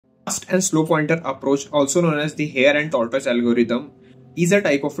Fast and slow pointer approach, also known as the hare and tortoise algorithm, is a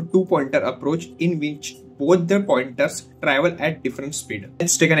type of a two-pointer approach in which both the pointers travel at different speed.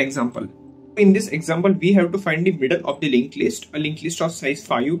 Let's take an example. In this example, we have to find the middle of the linked list. A linked list of size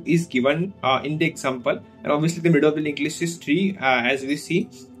 5 is given in the example, and obviously the middle of the linked list is 3 as we see,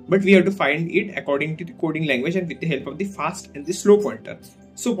 but we have to find it according to the coding language and with the help of the fast and the slow pointer.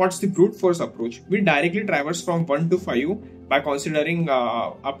 So what's the brute force approach? We directly traverse from 1 to 5 by considering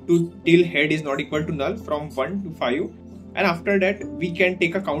up to till head is not equal to null from 1 to 5, and after that we can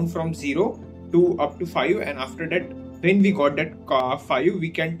take a count from 0 to up to 5, and after that when we got that 5 we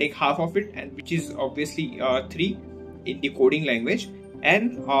can take half of it, and which is obviously 3 in the coding language,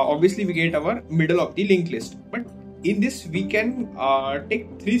 and obviously we get our middle of the linked list. But in this we can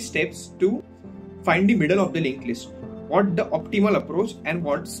take 3 steps to find the middle of the linked list. What the optimal approach and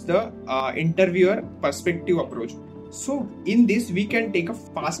what's the interviewer perspective approach. So in this we can take a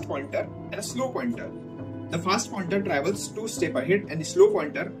fast pointer and a slow pointer. The fast pointer travels 2 steps ahead and the slow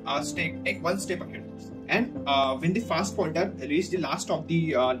pointer take 1 step ahead. And when the fast pointer reach the last node,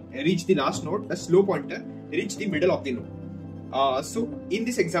 the slow pointer reach the middle of the node. So in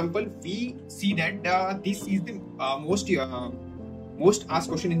this example, we see that this is the most asked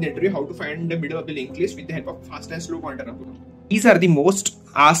question in the interview: how to find the middle of the linked list with the help of fast and slow pointer approach. These are the most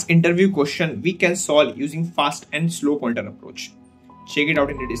asked interview question we can solve using fast and slow pointer approach. Check it out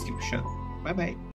in the description. Bye bye.